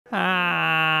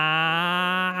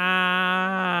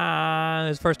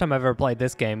It's the first time I've ever played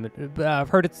this game. I've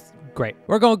heard it's great.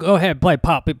 We're gonna go ahead and play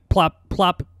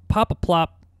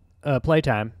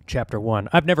Playtime, Chapter 1.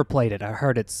 I've never played it. I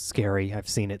heard it's scary. I've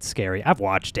seen it's scary. I've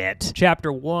watched it.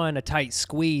 Chapter 1, a tight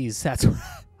squeeze. That's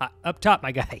up top,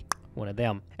 my guy. One of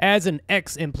them. As an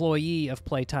ex-employee of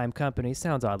Playtime Company,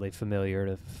 sounds oddly familiar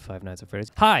to Five Nights at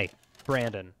Freddy's. Hi,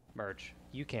 Brandon Merch.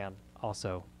 You can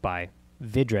also buy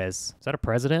Vidrez. Is that a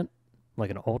president? Like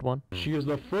an old one? She is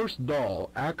the first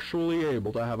doll actually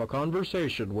able to have a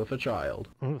conversation with a child.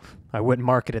 Oof. I wouldn't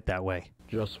market it that way.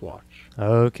 Just watch.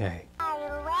 Okay. I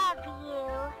love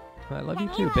you. I love you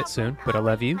too, a bit soon, but I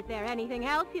love you. Is there anything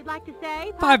else you'd like to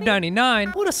say?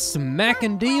 $5.99? What a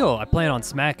smacking deal. I plan on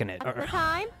smacking it. What's the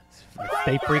time?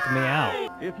 They freak me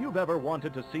out. If you've ever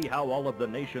wanted to see how all of the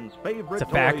nation's favorite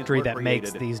It's a factory that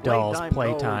makes these dolls,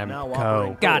 Playtime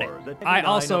Co. Got it. I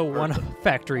also want a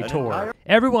factory tour.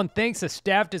 Everyone thinks a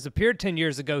staff disappeared 10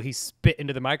 years ago. He spit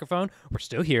into the microphone. We're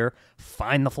still here.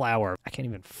 Find the flower. I can't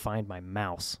even find my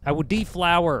mouse. I will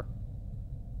deflower.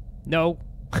 No.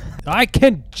 I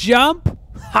can jump.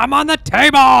 I'm on the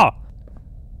table.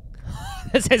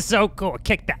 This is so cool.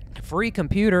 Kick that. Free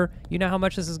computer. You know how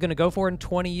much this is going to go for in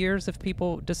 20 years if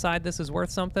people decide this is worth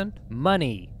something?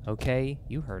 Money. Okay?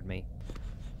 You heard me.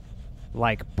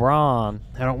 Like Braun.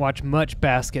 I don't watch much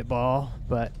basketball,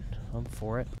 but I'm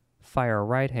for it. Fire a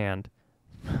right hand.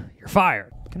 You're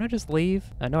fired. Can I just leave?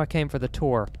 I know I came for the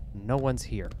tour. No one's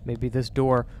here. Maybe this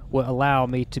door will allow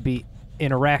me to be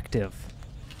interactive.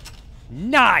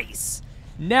 Nice!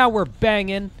 Now we're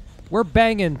banging. We're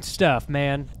banging stuff,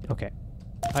 man. Okay.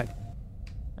 I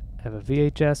have a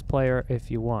VHS player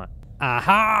if you want.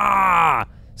 Aha!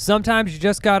 Sometimes you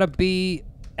just gotta be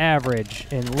average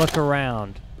and look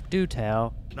around. Do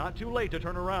tell. It's not too late to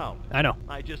turn around. I know.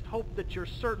 I just hope that you're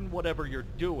certain whatever you're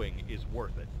doing is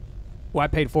worth it. Well, I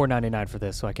paid $4.99 for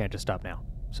this, so I can't just stop now.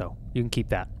 So you can keep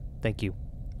that. Thank you.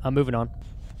 I'm moving on.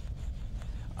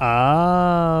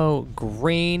 Oh,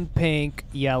 green, pink,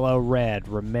 yellow, red.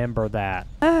 Remember that.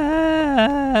 I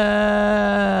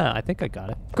think I got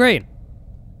it. Green.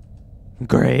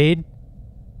 Green.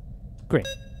 Green.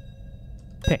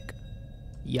 Pink.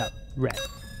 Yellow. Red.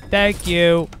 Thank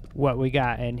you. What we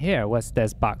got in here? What's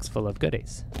this box full of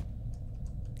goodies?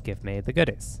 Give me the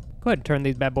goodies. Go ahead and turn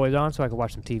these bad boys on so I can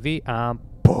watch some TV. I'm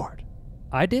bored.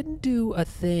 I didn't do a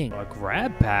thing. A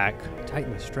grab pack.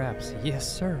 Tighten the straps. Yes,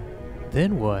 sir.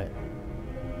 Then what?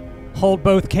 Hold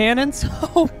both cannons?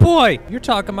 Oh boy, you're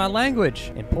talking my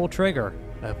language. And pull trigger.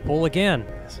 Pull again.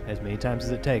 As many times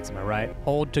as it takes, am I right?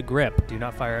 Hold to grip. Do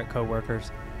not fire at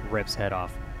coworkers. Rips head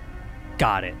off.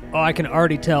 Got it. Oh, I can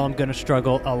already tell I'm gonna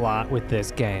struggle a lot with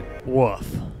this game.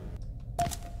 Woof.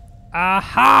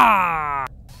 Aha!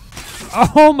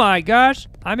 Oh my gosh,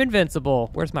 I'm invincible.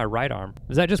 Where's my right arm?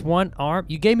 Is that just one arm?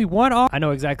 You gave me one arm? I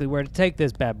know exactly where to take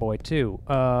this bad boy too.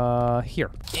 Here.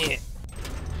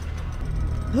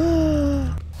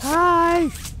 Hi!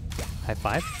 High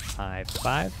five, high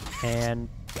five, and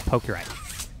poke your eye.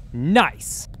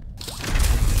 Nice!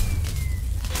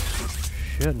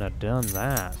 Shouldn't have done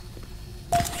that.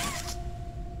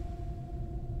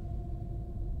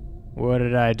 What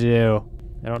did I do?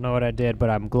 I don't know what I did, but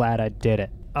I'm glad I did it.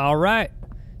 All right,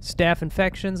 staph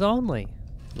infections only.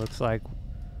 Looks like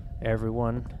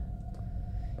everyone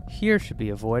here should be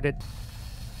avoided.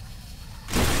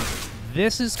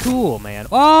 This is cool, man.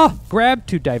 Oh, grab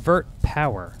to divert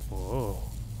power. Whoa.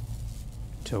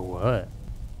 To what?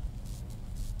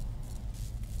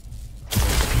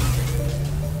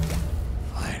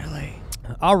 Finally.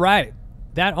 All right,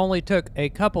 that only took a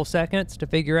couple seconds to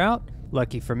figure out.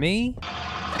 Lucky for me.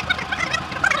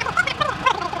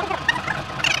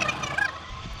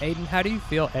 Aiden, how do you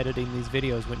feel editing these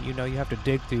videos when you know you have to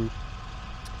dig through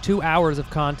 2 hours of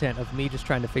content of me just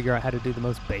trying to figure out how to do the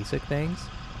most basic things?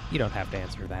 You don't have to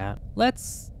answer that.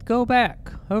 Let's go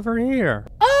back over here.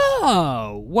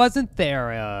 Oh, wasn't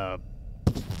there a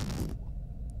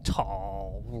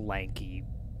tall, lanky,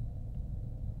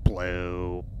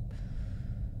 blue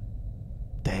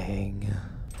thing?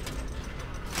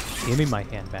 Give me my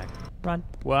hand back. Run.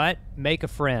 What? Make a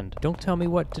friend. Don't tell me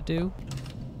what to do.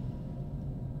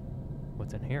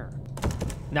 What's in here?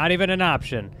 Not even an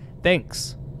option.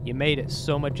 Thanks. You made it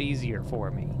so much easier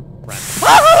for me. Run.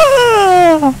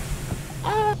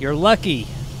 You're lucky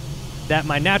that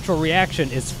my natural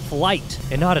reaction is flight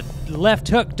and not a left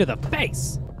hook to the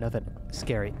face. Nothing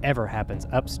scary ever happens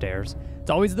upstairs.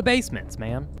 It's always the basements,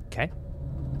 man. Okay.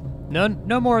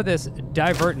 No more of this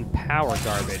diverting power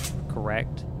garbage,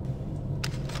 correct?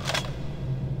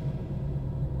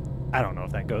 I don't know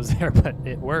if that goes there, but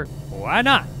it worked. Why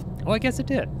not? Oh, I guess it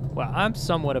did. Well, I'm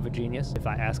somewhat of a genius, if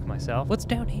I ask myself. What's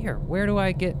down here? Where do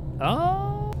I get...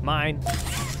 Oh, mine.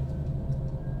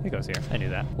 It goes here. I knew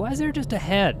that. Why is there just a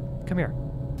head? Come here.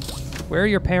 Where are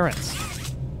your parents?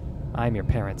 I'm your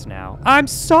parents now. I'm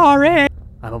sorry!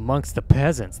 I'm amongst the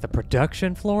peasants. The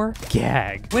production floor?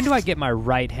 Gag. When do I get my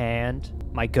right hand?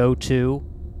 My go-to?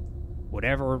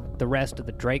 Whatever the rest of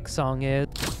the Drake song is.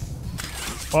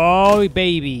 Oh,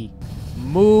 baby.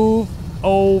 Move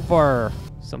over.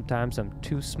 Sometimes I'm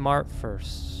too smart for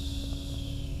school.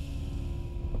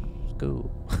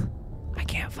 I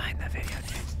can't find the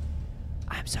videotape.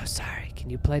 I'm so sorry. Can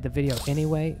you play the video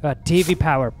anyway? TV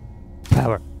power.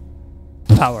 Power.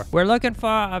 We're looking for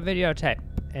a videotape,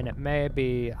 and it may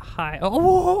be high.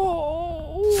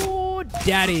 Oh,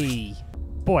 daddy.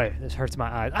 Boy, this hurts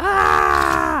my eyes.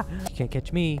 Ah! You can't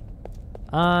catch me.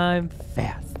 I'm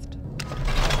fast.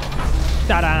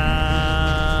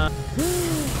 Ta-da!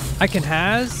 I can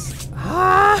has.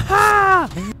 Ha!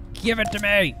 Give it to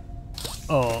me.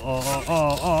 Oh.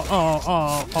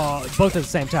 Both at the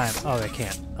same time. Oh, they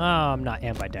can't. Oh, I'm not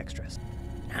ambidextrous.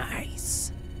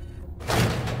 Nice.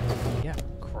 Yeah,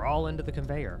 crawl into the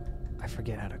conveyor. I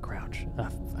forget how to crouch.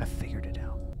 I figured it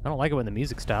out. I don't like it when the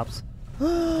music stops.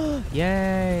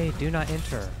 Yay, do not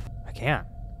enter. I can't.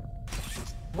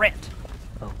 Rent.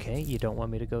 Okay, you don't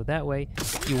want me to go that way.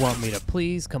 You want me to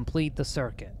please complete the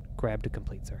circuit. Grab to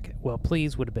complete circuit. Well,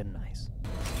 please would have been nice.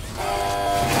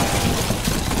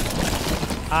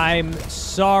 I'm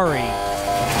sorry.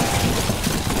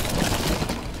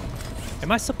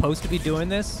 Am I supposed to be doing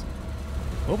this?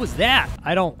 What was that?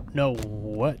 I don't know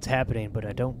what's happening, but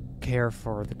I don't care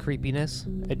for the creepiness.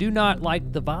 I do not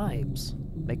like the vibes.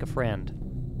 Make a friend.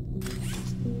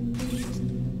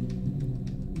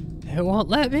 It won't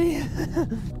let me.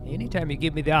 Anytime you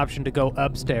give me the option to go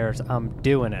upstairs, I'm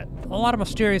doing it. A lot of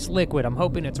mysterious liquid. I'm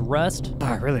hoping it's rust. Oh,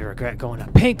 I really regret going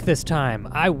to pink this time.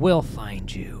 I will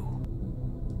find you.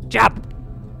 Jump!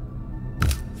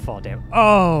 Fall down.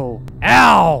 Oh!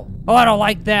 Ow! Oh, I don't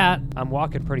like that. I'm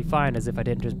walking pretty fine as if I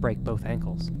didn't just break both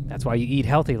ankles. That's why you eat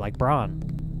healthy like Braun.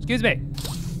 Excuse me.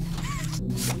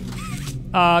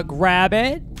 Grab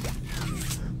it.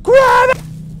 Grab it!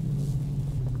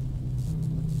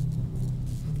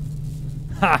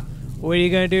 Ha! What are you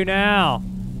gonna do now?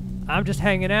 I'm just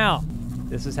hanging out.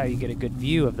 This is how you get a good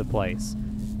view of the place.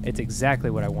 It's exactly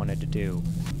what I wanted to do.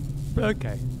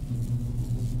 Okay.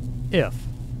 If.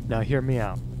 Now hear me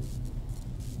out.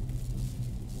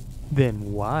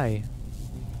 Then why?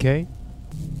 Okay?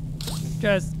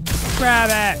 Just grab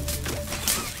it!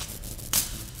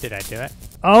 Did I do it?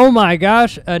 Oh my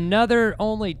gosh, another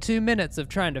only 2 minutes of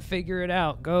trying to figure it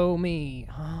out. Go me.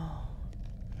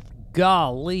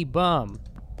 Golly bum.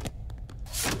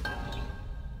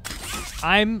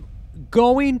 I'm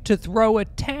going to throw a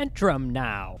tantrum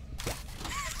now.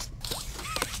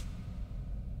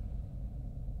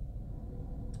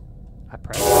 I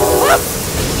pressed.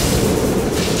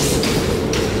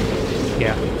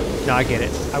 Yeah, no, I get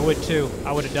it. I would too.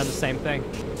 I would have done the same thing.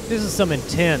 This is some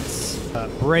intense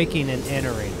breaking and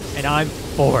entering, and I'm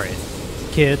for it.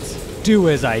 Kids, do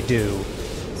as I do.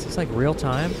 Is this like real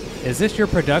time? Is this your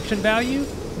production value?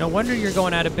 No wonder you're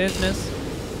going out of business.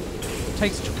 It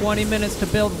takes 20 minutes to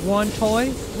build one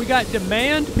toy. We got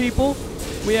demand, people.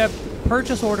 We have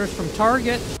purchase orders from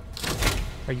Target.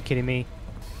 Are you kidding me?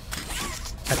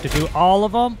 Have to do all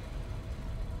of them?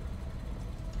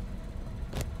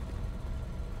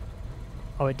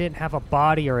 Oh, it didn't have a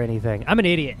body or anything. I'm an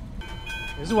idiot.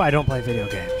 This is why I don't play video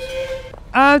games.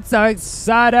 I'm so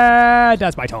excited!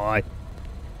 That's my toy.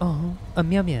 Oh, a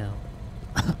meow meow.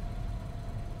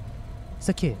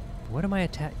 So cute. What am I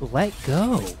attacking? Let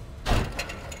go.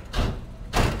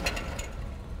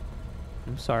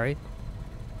 I'm sorry.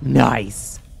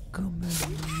 Nice. Come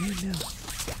on,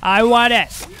 I want it.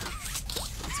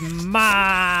 It's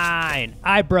mine.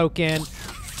 I broke in.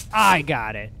 I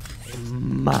got it.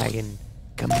 Mine.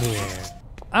 Come here.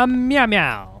 Meow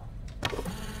meow.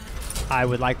 I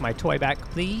would like my toy back,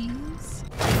 please.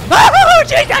 Oh,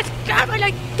 Jesus! Oh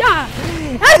my God!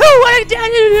 I don't want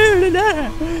to.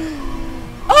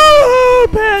 Oh,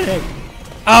 panic!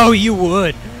 Oh, you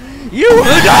would. You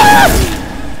would.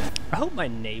 I hope my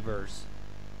neighbors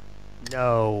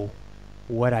know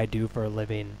what I do for a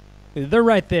living. They're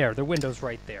right there. Their window's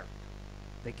right there.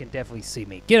 They can definitely see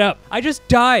me. Get up. I just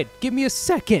died. Give me a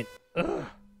second. Ugh.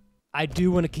 I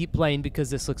do want to keep playing because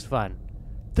this looks fun.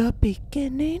 The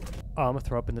beginning? Oh, I'm going to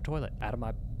throw up in the toilet out of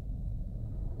my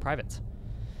privates.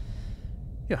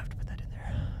 You don't have to put that in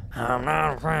there. I'm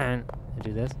not afraid. I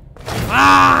do this.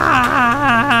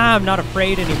 Ah! I'm not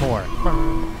afraid anymore.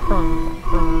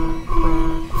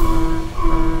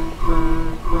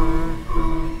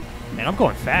 I'm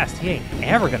going fast. He ain't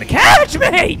ever gonna catch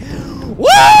me! Woo!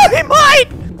 He might!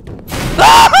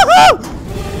 Oh!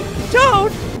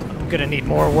 Don't! I'm gonna need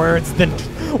more words than...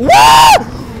 Woo!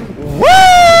 Woo!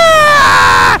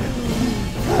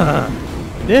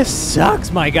 This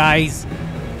sucks, my guys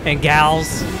and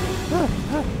gals.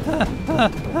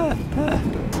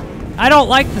 I don't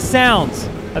like the sounds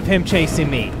of him chasing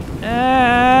me.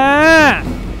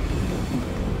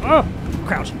 Oh!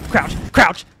 Crouch, crouch,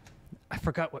 crouch! I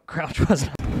forgot what crouch was.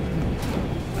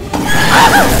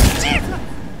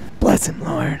 Bless him,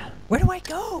 Lord. Where do I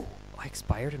go? I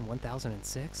expired in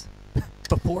 1006?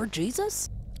 Before Jesus?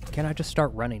 Can I just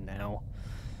start running now?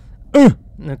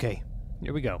 Okay,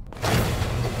 here we go.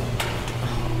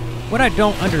 What I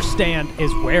don't understand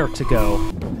is where to go.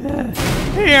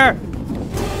 Here!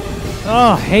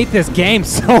 Oh, I hate this game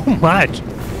so much.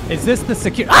 Is this the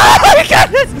secure? Oh my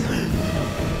goodness!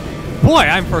 Boy,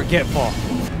 I'm forgetful.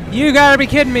 You gotta be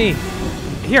kidding me.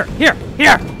 Here, here,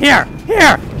 here, here,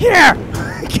 here, here!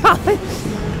 God.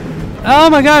 Oh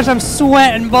my gosh, I'm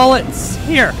sweating bullets.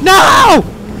 Here. No!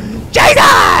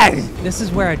 Jesus! This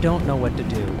is where I don't know what to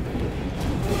do.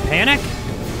 Panic?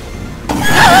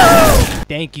 No!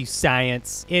 Thank you,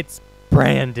 science. It's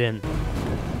Brandon.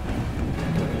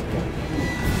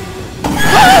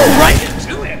 Oh, right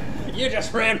into it! You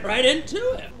just ran right into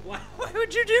it. Why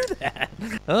would you do that?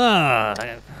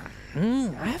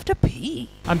 I have to pee.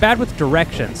 I'm bad with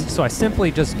directions, so I simply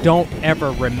just don't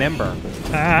ever remember.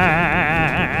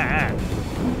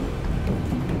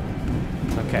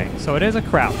 Okay, so it is a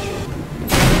crouch.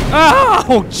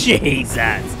 Oh,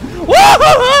 Jesus!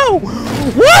 Whoa!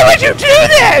 Why would you do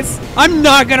this? I'm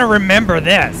not gonna remember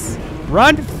this.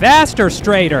 Run faster,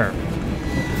 straighter.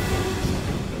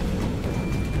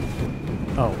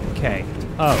 Okay.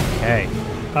 Okay.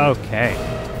 Okay.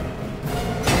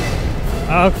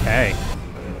 Okay.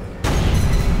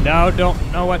 No, don't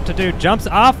know what to do. Jumps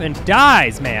off and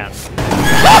dies, man.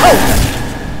 Oh!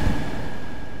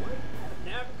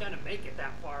 Never gonna make it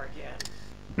that far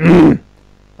again.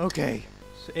 Okay.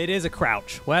 So it is a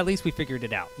crouch. Well, at least we figured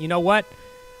it out. You know what?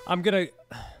 I'm gonna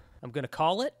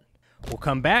call it. We'll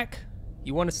come back.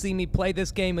 You want to see me play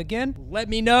this game again? Let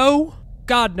me know.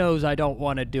 God knows I don't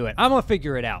want to do it. I'm gonna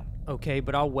figure it out. Okay,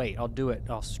 but I'll wait. I'll do it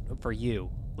for you.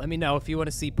 Let me know if you want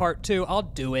to see part 2. I'll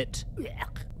do it.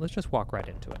 Let's just walk right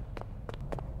into it.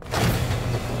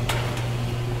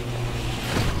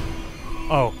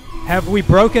 Oh, have we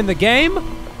broken the game?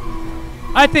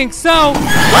 I think so. Okay,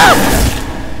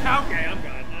 I'm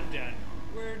done. I'm done.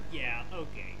 Yeah,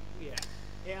 okay.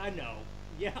 Yeah, I know.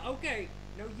 Yeah, okay.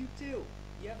 No, you too.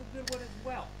 You have a good one as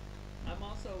well. I'm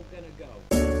also gonna go.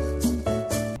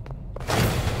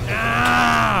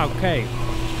 Ah, okay.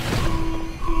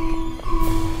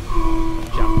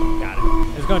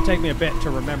 It's gonna take me a bit to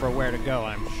remember where to go,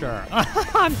 I'm sure.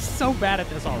 I'm so bad at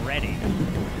this already.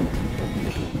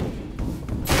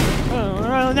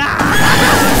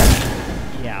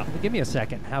 Yeah, give me a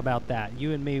second. How about that?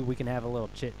 You and me, we can have a little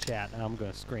chit chat. I'm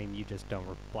gonna scream, you just don't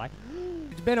reply.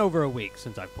 It's been over a week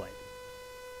since I've played.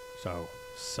 So,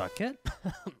 suck it.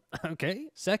 Okay.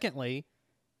 Secondly,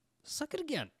 suck it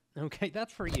again. Okay,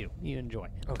 that's for you. You enjoy.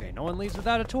 Okay, no one leaves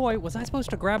without a toy. Was I supposed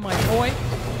to grab my toy?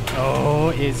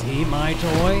 Oh, is he my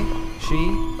toy? She?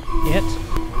 It?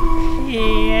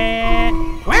 Yeah.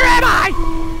 Where am I?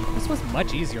 This was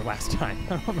much easier last time.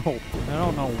 I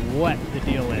don't know what the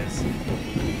deal is.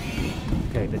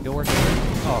 Okay, the door's here.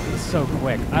 Oh, he's so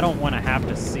quick. I don't want to have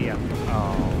to see him.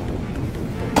 Oh.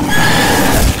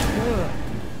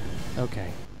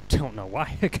 Okay. Don't know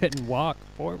why I couldn't walk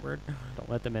forward. Don't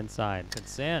let them inside.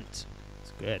 Consent.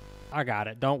 It's good. I got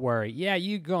it. Don't worry. Yeah,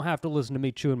 you gonna have to listen to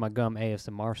me chewing my gum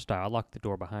ASMR style. I locked the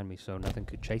door behind me so nothing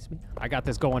could chase me. I got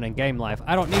this going in game life.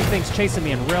 I don't need things chasing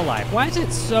me in real life. Why is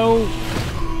it so...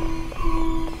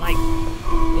 like...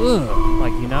 ugh.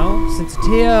 Like, you know?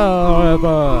 Sensitive.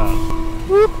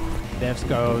 Whoop. This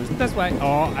goes this way.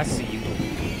 Oh, I see you.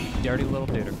 Dirty little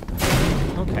duder.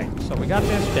 Okay, so we got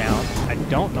this down. I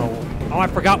don't know. Oh, I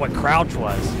forgot what crouch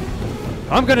was.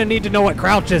 I'm gonna need to know what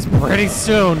crouch is pretty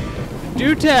soon.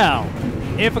 Do tell.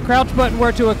 If a crouch button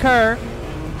were to occur,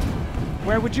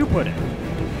 where would you put it?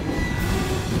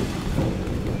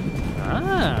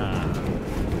 Ah.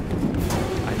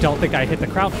 I don't think I hit the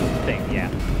crouch thing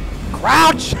yet.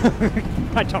 Crouch!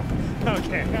 I don't.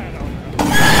 Okay, I don't.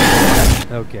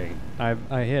 Okay,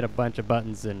 I hit a bunch of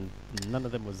buttons and none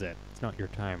of them was it. It's not your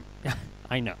time.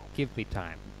 I know. Give me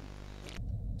time.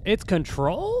 It's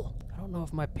control? I don't know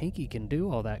if my pinky can do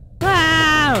all that.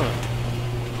 Ah!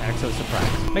 Exo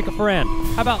surprise. Make a friend.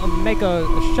 How about make a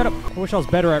shut up? I wish I was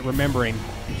better at remembering.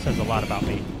 It says a lot about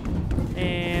me.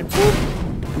 And whoop.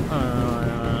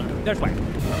 This way.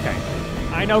 Okay.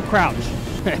 I know crouch.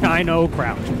 I know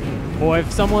crouch. Boy,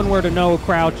 if someone were to know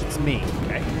crouch, it's me.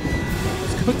 Okay.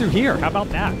 Let's go through here. How about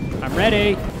that? I'm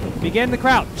ready. Begin the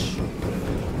crouch.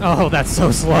 Oh, that's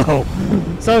so slow.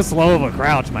 So slow of a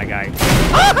crouch, my guy.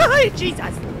 Oh,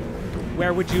 Jesus!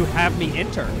 Where would you have me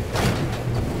enter?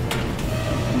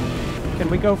 Can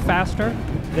we go faster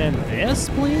than this,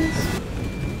 please?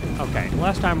 Okay,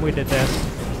 last time we did this,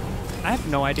 I have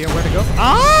no idea where to go.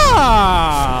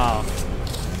 Ah!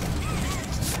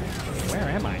 Where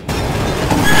am I?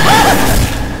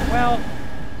 Well,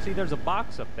 see, there's a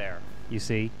box up there, you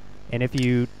see. And if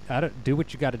you do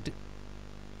what you gotta do.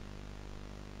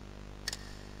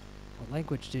 What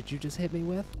language did you just hit me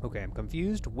with? Okay, I'm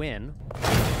confused. When?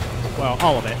 Well,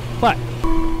 all of it. But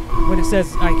when it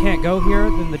says I can't go here,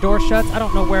 then the door shuts. I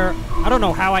don't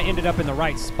know how I ended up in the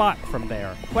right spot from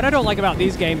there. What I don't like about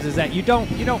these games is that you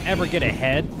don't ever get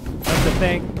ahead of the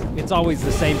thing. It's always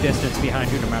the same distance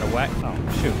behind you no matter what. Oh,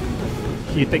 shoot.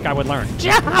 You'd think I would learn.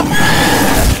 Jump!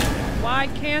 Why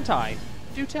can't I?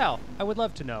 Do tell. I would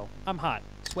love to know. I'm hot.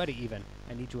 Sweaty even.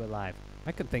 I need you alive.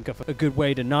 I can think of a good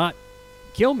way to not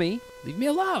kill me. Leave me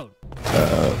alone.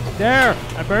 There!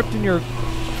 I burped in your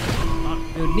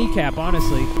kneecap,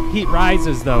 honestly. Heat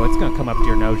rises, though. It's gonna come up to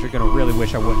your nose. You're gonna really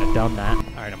wish I wouldn't have done that.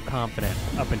 Alright, I'm confident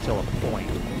up until a point.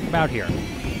 About here.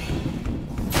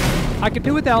 I could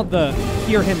do without the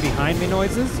hear him behind me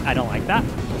noises. I don't like that.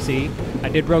 See? I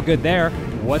did real good there.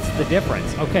 What's the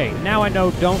difference? Okay, now I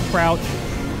know don't crouch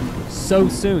so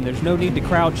soon. There's no need to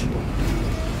crouch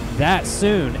that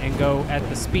soon and go at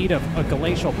the speed of a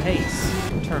glacial pace.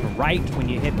 Turn right when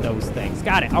you hit those things.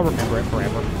 Got it. I'll remember it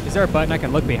forever. Is there a button I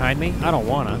can look behind me? I don't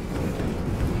wanna.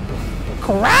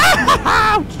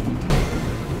 Crouch!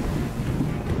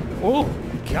 Oh,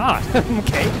 God.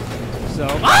 Okay. So.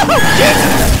 Oh,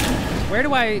 Jesus! Where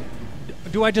do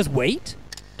I just wait?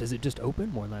 Does it just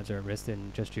open? More lives are at risk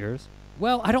than just yours?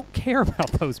 Well, I don't care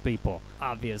about those people,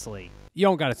 obviously. You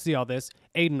don't gotta see all this.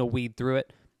 Aiden will weed through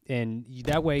it. And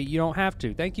that way you don't have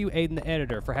to. Thank you, Aiden, the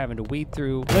editor, for having to weed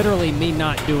through literally me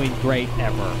not doing great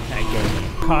ever at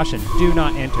gaming. Caution, do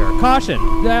not enter. Caution,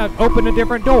 open a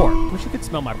different door. Wish you could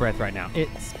smell my breath right now.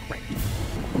 It's great.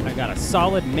 I got a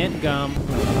solid mint gum.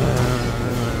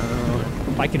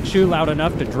 If I can chew loud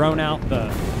enough to drone out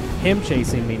the him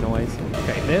chasing me noise.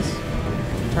 Okay, this,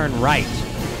 turn right.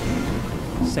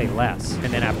 Say less.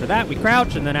 And then after that, we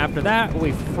crouch, and then after that,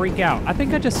 we freak out. I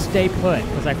think I just stay put,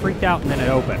 because I freaked out and then it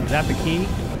opened. Is that the key?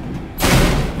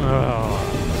 Oh.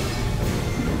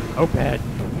 Open.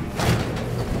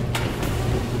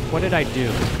 What did I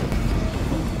do?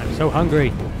 I'm so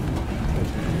hungry.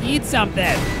 Eat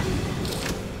something!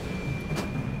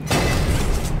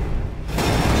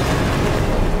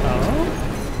 Oh?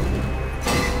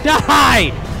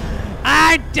 Die!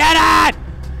 I did it!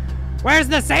 Where's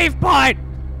the save point?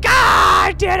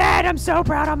 I did it! I'm so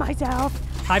proud of myself.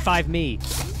 High five me.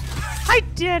 I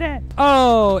did it!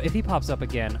 Oh, if he pops up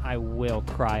again, I will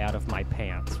cry out of my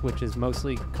pants, which is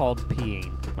mostly called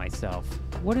peeing myself.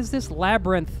 What is this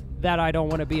labyrinth that I don't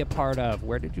want to be a part of?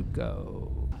 Where did you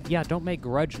go? Yeah, don't make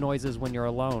grudge noises when you're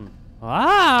alone.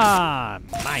 Ah,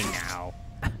 mine now.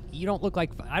 You don't look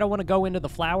like... I don't want to go into the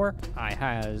flower. I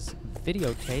has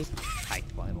videotape. Height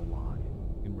vital log.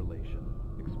 In relation,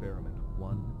 experiment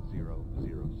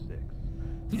 1006.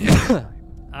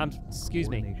 Excuse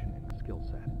me. Coordination and skill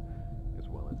set, as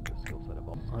well as the skill set of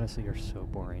all. Honestly, you're so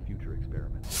boring. Future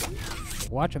experiments.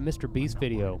 Watch a Mr. Beast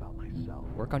video. About myself.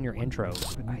 Work on your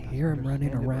intros. I hear him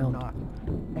running around.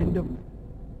 End of.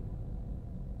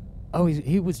 Oh,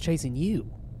 he was chasing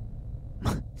you.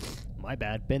 My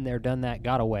bad. Been there, done that,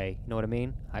 got away. You know what I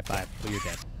mean? High five. Well, you're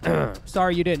dead.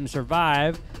 Sorry you didn't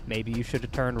survive. Maybe you should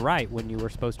have turned right when you were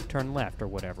supposed to turn left or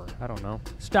whatever. I don't know.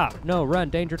 Stop. No, run.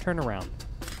 Danger. Turn around.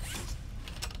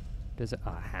 Does it...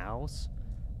 A house?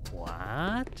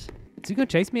 What? Is he gonna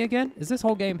chase me again? Is this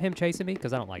whole game him chasing me?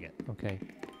 Because I don't like it. Okay.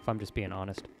 If I'm just being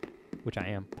honest. Which I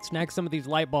am. Snag some of these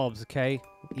light bulbs, okay?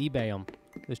 eBay them.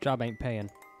 This job ain't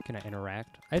paying. Can I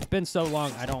interact? It's been so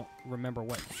long, I don't remember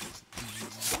what...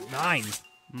 9.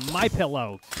 My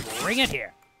pillow. Bring it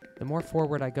here. The more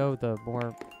forward I go, the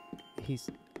more he's...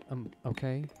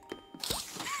 okay.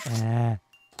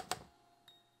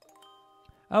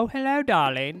 Oh, hello,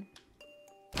 darling.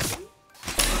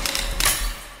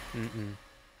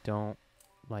 Don't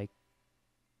like...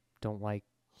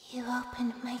 You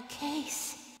opened my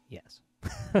case. Yes.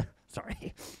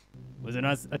 Sorry. Was it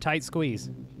a tight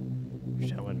squeeze?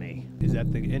 Showing me. Is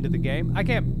that the end of the game? I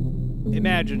can't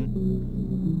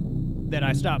imagine that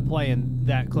I stopped playing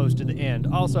that close to the end.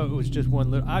 Also, it was just one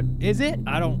little... is it?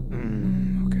 I don't...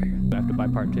 okay. Do I have to buy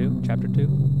part 2? Chapter 2?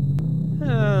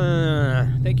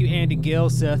 Thank you, Andy Gill,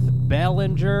 Seth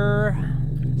Bellinger,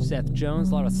 Seth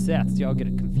Jones. A lot of Seths. Y'all get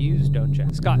it confused, don't you?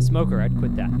 Scott Smoker, I'd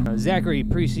quit that. Zachary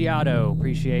Preciado,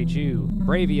 appreciate you.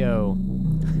 Bravio.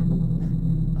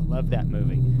 I love that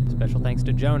movie. Special thanks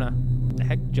to Jonah. What the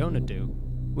heck Jonah do?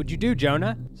 What'd you do,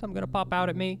 Jonah? Something gonna pop out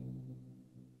at me?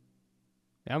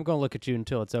 Yeah, I'm gonna look at you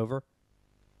until it's over.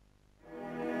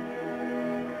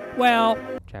 Well,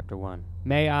 Chapter 1.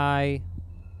 May I...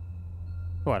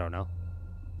 Oh, I don't know.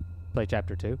 Play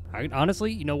Chapter 2.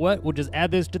 Honestly, you know what? We'll just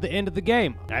add this to the end of the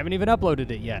game. I haven't even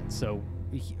uploaded it yet, so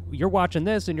you're watching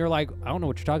this and you're like, I don't know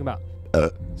what you're talking about.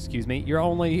 Excuse me. You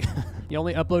only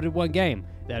uploaded one game.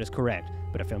 That is correct,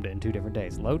 but I filmed it in 2 different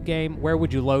days. Load game. Where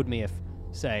would you load me if,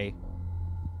 say,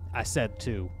 I said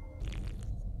 2?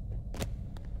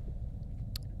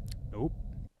 Nope.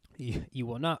 You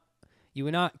will not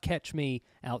catch me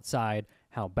outside.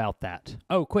 How about that?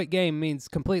 Oh, quit game means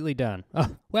completely done.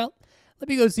 Oh, well, let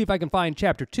me go see if I can find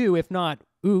Chapter 2. If not,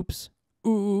 oops.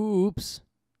 Oops.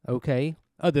 Okay.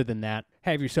 Other than that,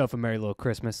 have yourself a merry little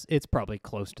Christmas. It's probably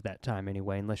close to that time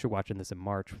anyway, unless you're watching this in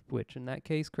March, which in that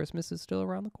case, Christmas is still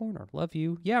around the corner. Love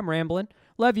you. Yeah, I'm rambling.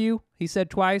 Love you. He said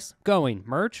twice. Going.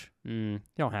 Merch? You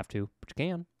don't have to, but you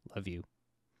can. Love you.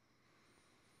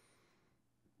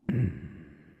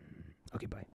 Okay, bye.